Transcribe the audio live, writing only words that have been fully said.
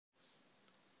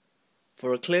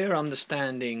For a clear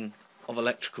understanding of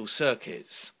electrical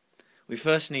circuits, we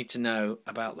first need to know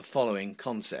about the following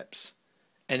concepts: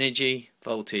 energy,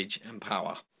 voltage and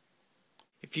power.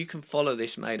 If you can follow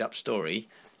this made-up story,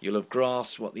 you'll have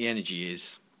grasped what the energy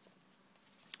is,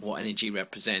 what energy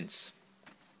represents.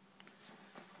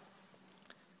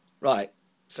 Right,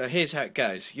 so here's how it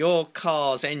goes. Your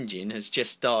car's engine has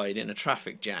just died in a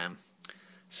traffic jam.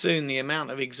 Soon the amount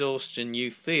of exhaustion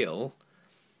you feel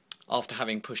after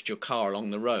having pushed your car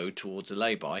along the road towards a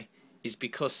lay-by is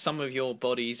because some of your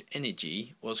body's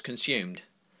energy was consumed.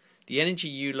 The energy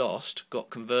you lost got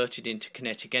converted into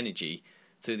kinetic energy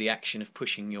through the action of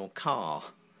pushing your car.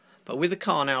 But with the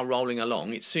car now rolling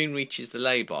along, it soon reaches the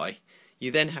lay-by.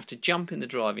 You then have to jump in the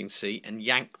driving seat and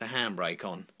yank the handbrake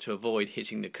on to avoid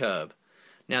hitting the curb.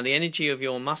 Now the energy of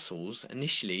your muscles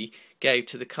initially gave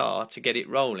to the car to get it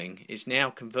rolling is now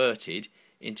converted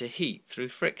into heat through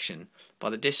friction by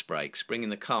the disc brakes, bringing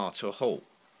the car to a halt.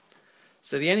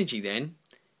 So the energy then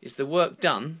is the work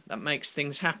done that makes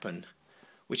things happen,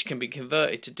 which can be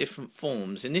converted to different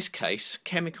forms. In this case,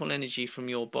 chemical energy from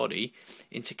your body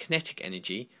into kinetic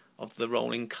energy of the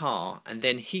rolling car, and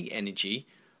then heat energy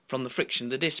from the friction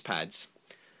of the disc pads.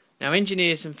 Now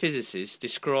engineers and physicists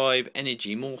describe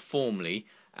energy more formally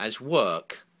as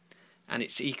work, and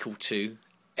it's equal to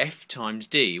F times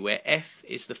D, where F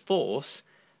is the force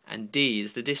and D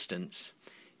is the distance.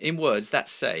 In words, that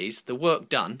says the work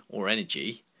done, or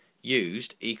energy,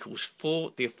 used equals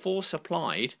the force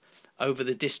applied over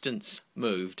the distance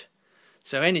moved.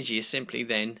 So energy is simply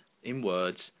then, in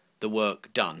words, the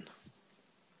work done.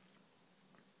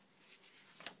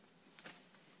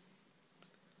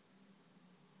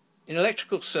 In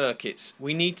electrical circuits,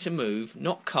 we need to move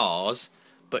not cars,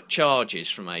 but charges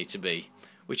from A to B,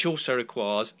 which also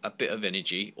requires a bit of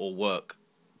energy or work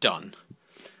done.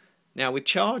 Now with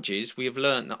charges, we have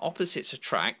learnt that opposites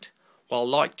attract while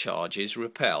like charges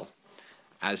repel,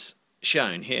 as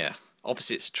shown here.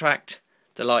 Opposites attract,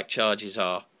 the like charges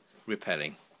are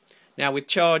repelling. Now with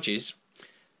charges,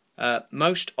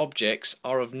 most objects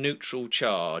are of neutral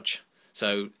charge,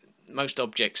 so most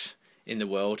objects in the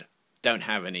world don't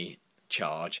have any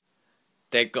charge.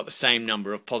 They've got the same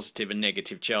number of positive and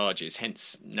negative charges,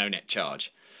 hence no net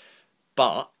charge.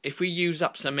 But if we use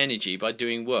up some energy by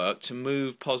doing work to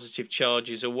move positive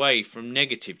charges away from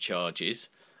negative charges,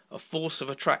 a force of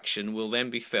attraction will then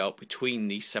be felt between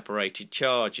these separated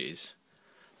charges.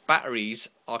 Batteries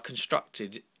are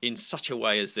constructed in such a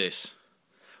way as this.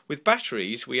 With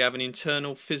batteries, we have an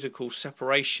internal physical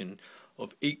separation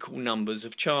of equal numbers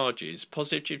of charges,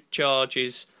 positive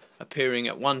charges appearing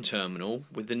at one terminal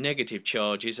with the negative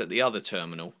charges at the other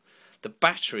terminal. The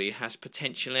battery has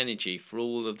potential energy for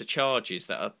all of the charges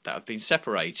that have been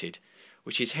separated,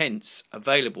 which is hence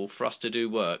available for us to do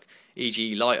work,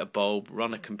 e.g. light a bulb,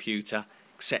 run a computer,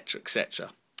 etc., etc.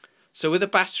 So with a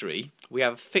battery, we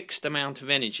have a fixed amount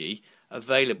of energy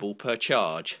available per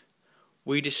charge.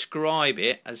 We describe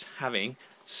it as having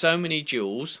so many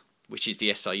joules, which is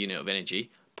the SI unit of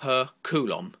energy, per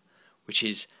coulomb, which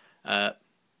is a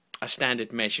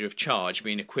standard measure of charge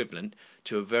being equivalent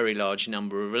to a very large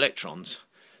number of electrons.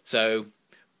 So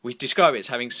we describe it as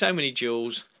having so many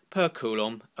joules per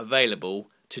coulomb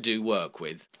available to do work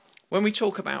with. When we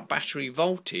talk about battery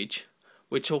voltage,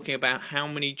 we're talking about how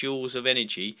many joules of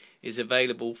energy is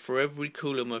available for every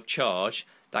coulomb of charge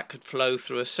that could flow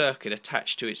through a circuit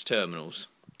attached to its terminals.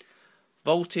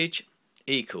 Voltage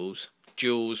equals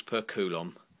joules per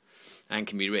coulomb, and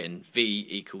can be written V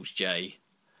equals J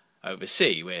over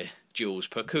C, where joules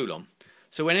per coulomb.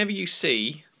 So whenever you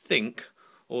see, think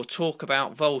or talk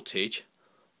about voltage,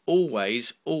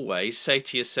 always say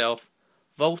to yourself,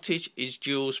 voltage is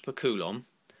joules per coulomb,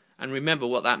 and remember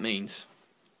what that means.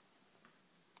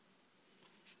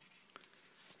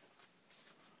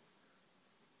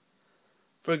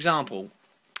 For example,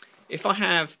 if I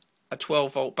have a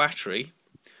 12 volt battery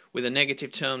with a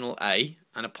negative terminal A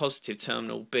and a positive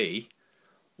terminal B,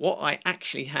 what I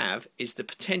actually have is the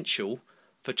potential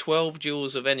for 12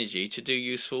 joules of energy to do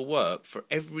useful work for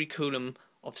every coulomb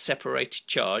of separated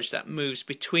charge that moves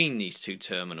between these two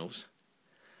terminals.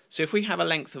 So if we have a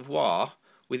length of wire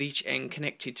with each end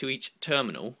connected to each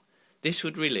terminal, this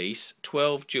would release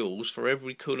 12 joules for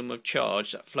every coulomb of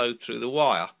charge that flowed through the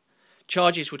wire.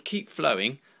 Charges would keep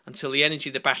flowing until the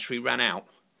energy of the battery ran out,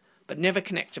 but never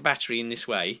connect a battery in this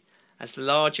way, as the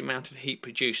large amount of heat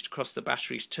produced across the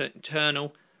battery's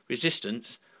internal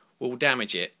resistance will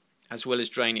damage it, as well as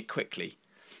drain it quickly.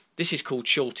 This is called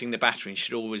shorting the battery and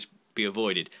should always be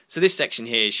avoided. So this section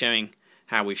here is showing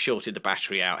how we've shorted the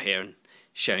battery out here and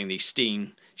showing the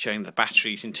steam, showing the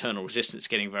battery's internal resistance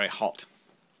getting very hot.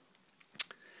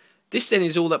 This then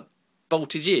is all that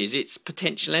voltage is, it's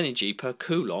potential energy per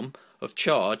coulomb of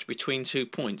charge between 2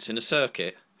 points in a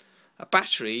circuit. A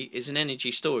battery is an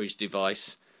energy storage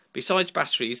device. Besides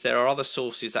batteries, there are other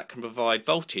sources that can provide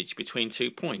voltage between 2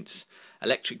 points: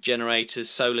 electric generators,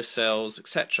 solar cells,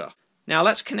 etc. Now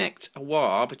let's connect a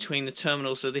wire between the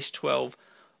terminals of this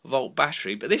 12-volt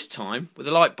battery, but this time with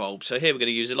a light bulb. So here we're going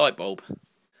to use a light bulb.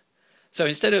 So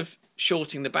instead of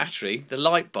shorting the battery, the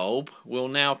light bulb will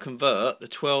now convert the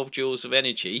 12 joules of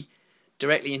energy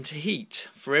directly into heat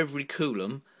for every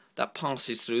coulomb that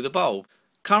passes through the bulb.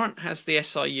 Current has the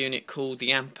SI unit called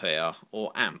the ampere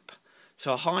or amp.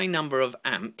 So a high number of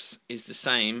amps is the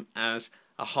same as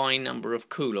a high number of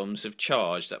coulombs of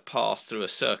charge that pass through a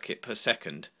circuit per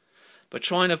second. But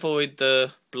try and avoid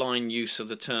the blind use of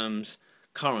the terms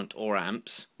current or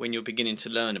amps when you're beginning to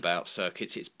learn about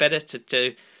circuits. It's better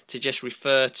to just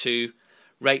refer to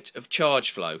rate of charge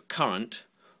flow, current,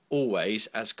 always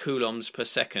as coulombs per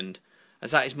second, as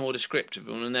that is more descriptive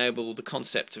and will enable the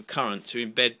concept of current to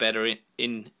embed better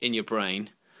in your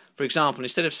brain. For example,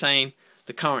 instead of saying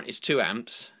the current is 2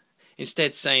 amps,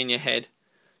 instead say in your head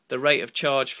the rate of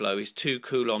charge flow is 2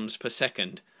 coulombs per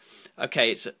second.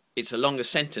 Okay, it's a longer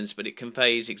sentence, but it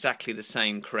conveys exactly the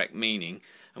same correct meaning.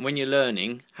 And when you're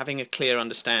learning, having a clear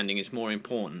understanding is more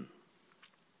important.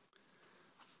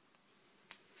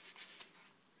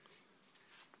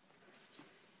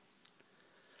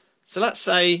 So let's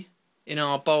say in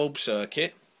our bulb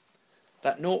circuit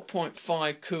that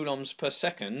 0.5 coulombs per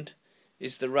second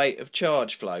is the rate of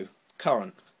charge flow,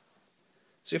 current.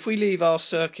 So if we leave our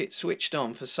circuit switched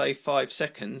on for say 5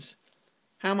 seconds,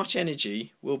 how much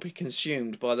energy will be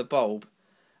consumed by the bulb,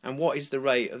 and what is the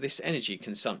rate of this energy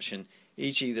consumption,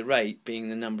 e.g. the rate being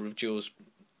the number of joules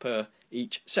per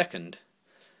each second?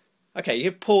 Okay,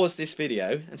 you pause this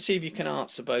video and see if you can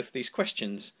answer both these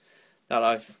questions that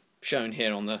I've shown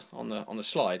here on the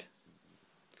slide.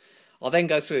 I'll then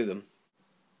go through them.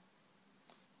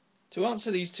 To answer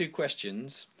these two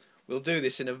questions, we'll do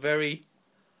this in a very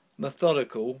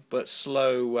methodical but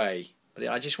slow way. But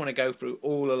I just want to go through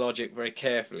all the logic very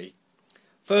carefully.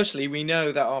 Firstly, we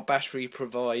know that our battery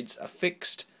provides a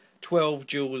fixed 12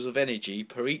 joules of energy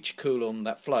per each coulomb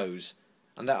that flows,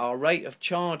 and that our rate of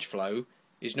charge flow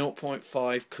is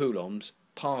 0.5 coulombs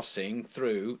passing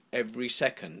through every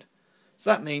second. So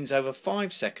that means over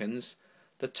 5 seconds,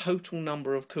 the total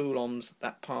number of coulombs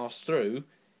that pass through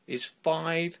is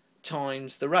 5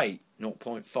 times the rate,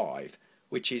 0.5,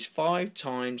 which is 5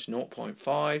 times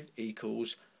 0.5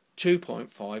 equals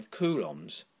 2.5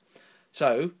 coulombs.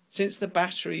 So, since the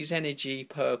battery's energy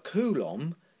per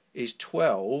coulomb is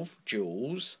 12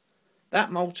 joules,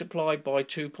 that multiplied by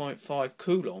 2.5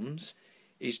 coulombs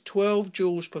is 12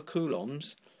 joules per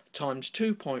coulombs times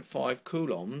 2.5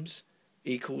 coulombs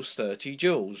equals 30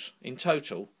 joules in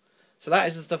total. So that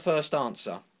is the first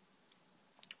answer.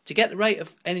 To get the rate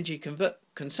of energy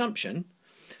consumption,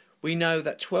 we know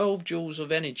that 12 joules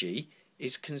of energy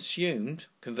is consumed,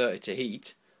 converted to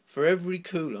heat, for every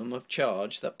coulomb of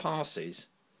charge that passes,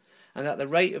 and that the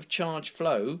rate of charge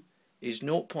flow is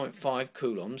 0.5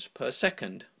 coulombs per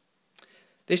second.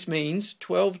 This means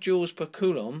 12 joules per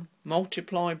coulomb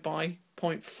multiplied by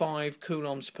 0.5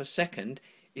 coulombs per second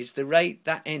is the rate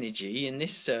that energy in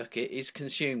this circuit is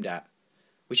consumed at,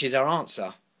 which is our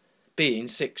answer, being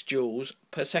 6 joules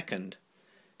per second.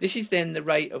 This is then the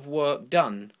rate of work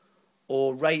done,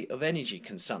 or rate of energy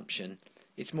consumption.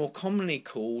 It's more commonly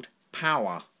called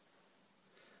power.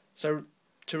 So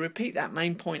to repeat that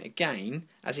main point again,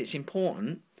 as it's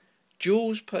important,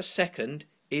 joules per second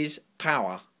is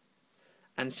power.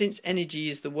 And since energy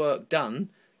is the work done,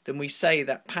 then we say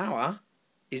that power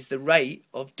is the rate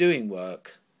of doing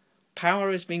work.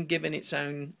 Power has been given its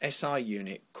own SI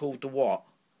unit called the watt.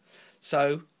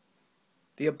 So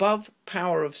the above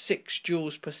power of 6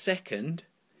 joules per second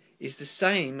is the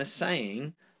same as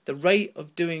saying the rate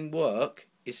of doing work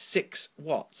is 6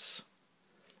 watts.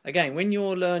 Again, when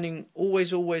you're learning,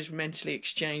 always mentally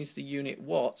exchange the unit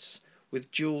watts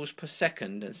with joules per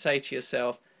second and say to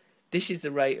yourself, this is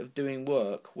the rate of doing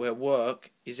work, where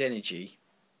work is energy.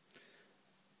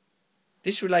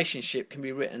 This relationship can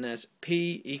be written as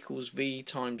P equals V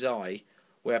times I,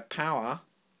 where power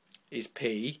is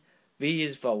P, V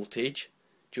is voltage,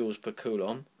 joules per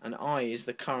coulomb, and I is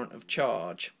the current of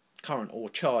charge, current or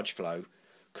charge flow,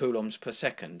 coulombs per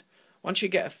second. Once you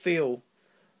get a feel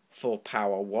for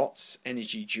power watts,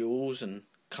 energy joules, and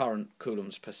current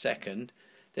coulombs per second,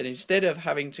 then instead of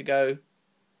having to go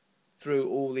through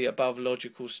all the above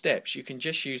logical steps, you can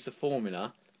just use the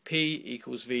formula P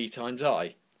equals V times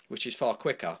I, which is far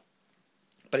quicker.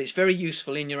 But it's very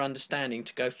useful in your understanding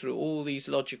to go through all these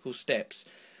logical steps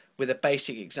with a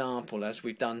basic example as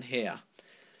we've done here,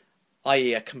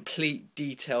 i.e. a complete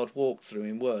detailed walkthrough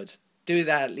in Word. Do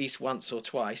that at least once or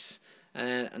twice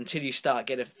until you start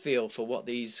getting a feel for what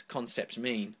these concepts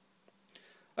mean.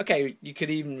 Okay, you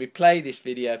could even replay this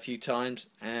video a few times,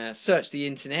 search the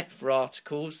internet for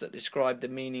articles that describe the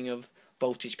meaning of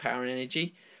voltage, power and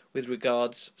energy with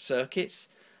regards circuits.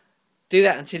 Do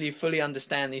that until you fully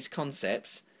understand these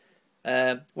concepts.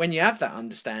 When you have that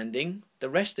understanding, the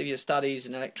rest of your studies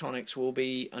in electronics will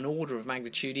be an order of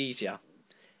magnitude easier.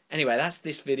 Anyway, that's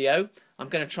this video. I'm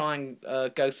going to try and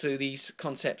go through these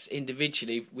concepts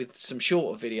individually with some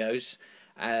shorter videos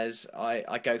as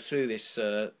I go through this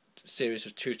series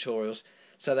of tutorials,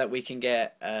 so that we can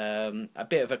get a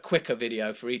bit of a quicker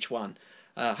video for each one.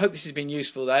 Hope this has been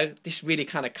useful though. This really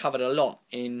kind of covered a lot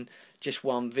in just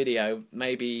one video.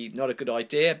 Maybe not a good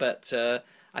idea, but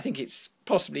I think it's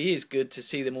possibly is good to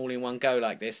see them all in one go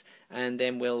like this, and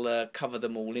then we'll cover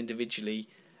them all individually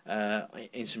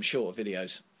in some shorter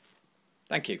videos.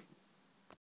 Thank you.